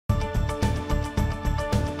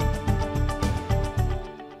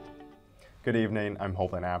Good evening, I'm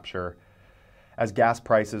Holden Abshier. As gas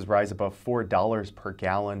prices rise above $4 per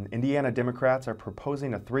gallon, Indiana Democrats are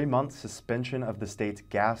proposing a 3-month suspension of the state's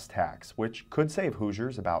gas tax, which could save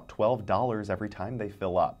Hoosiers about $12 every time they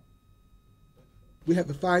fill up. We have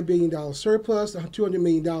a $5 billion surplus, $200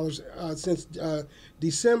 million since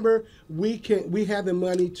December. We have the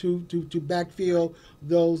money to backfill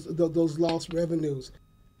those lost revenues.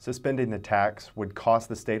 Suspending the tax would cost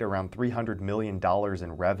the state around $300 million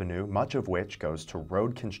in revenue, much of which goes to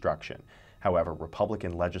road construction. However,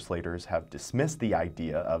 Republican legislators have dismissed the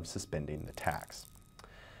idea of suspending the tax.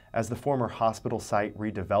 As the former hospital site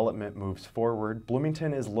redevelopment moves forward,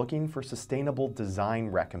 Bloomington is looking for sustainable design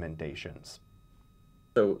recommendations.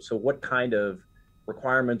 So what kind of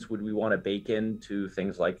requirements would we want to bake into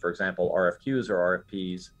things like, for example, RFQs or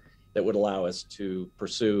RFPs that would allow us to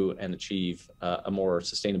pursue and achieve a more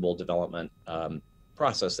sustainable development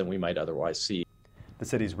process than we might otherwise see? The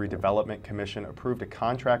city's Redevelopment Commission approved a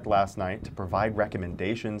contract last night to provide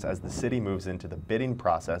recommendations as the city moves into the bidding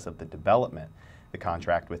process of the development. The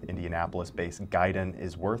contract with Indianapolis-based Guidon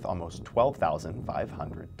is worth almost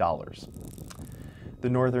 $12,500. The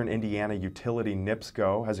Northern Indiana utility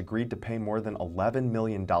NIPSCO has agreed to pay more than $11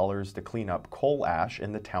 million to clean up coal ash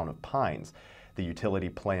in the town of Pines. The utility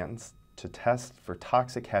plans to test for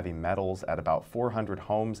toxic heavy metals at about 400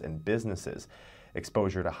 homes and businesses.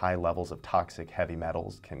 Exposure to high levels of toxic heavy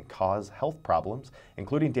metals can cause health problems,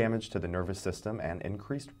 including damage to the nervous system and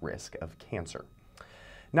increased risk of cancer.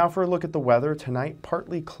 Now for a look at the weather. Tonight,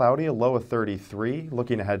 partly cloudy, a low of 33.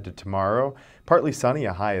 Looking ahead to tomorrow, partly sunny,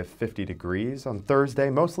 a high of 50 degrees. On Thursday,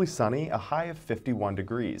 mostly sunny, a high of 51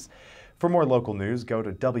 degrees. For more local news, go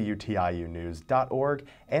to WTIUnews.org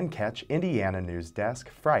and catch Indiana News Desk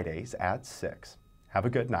Fridays at 6. Have a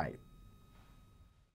good night.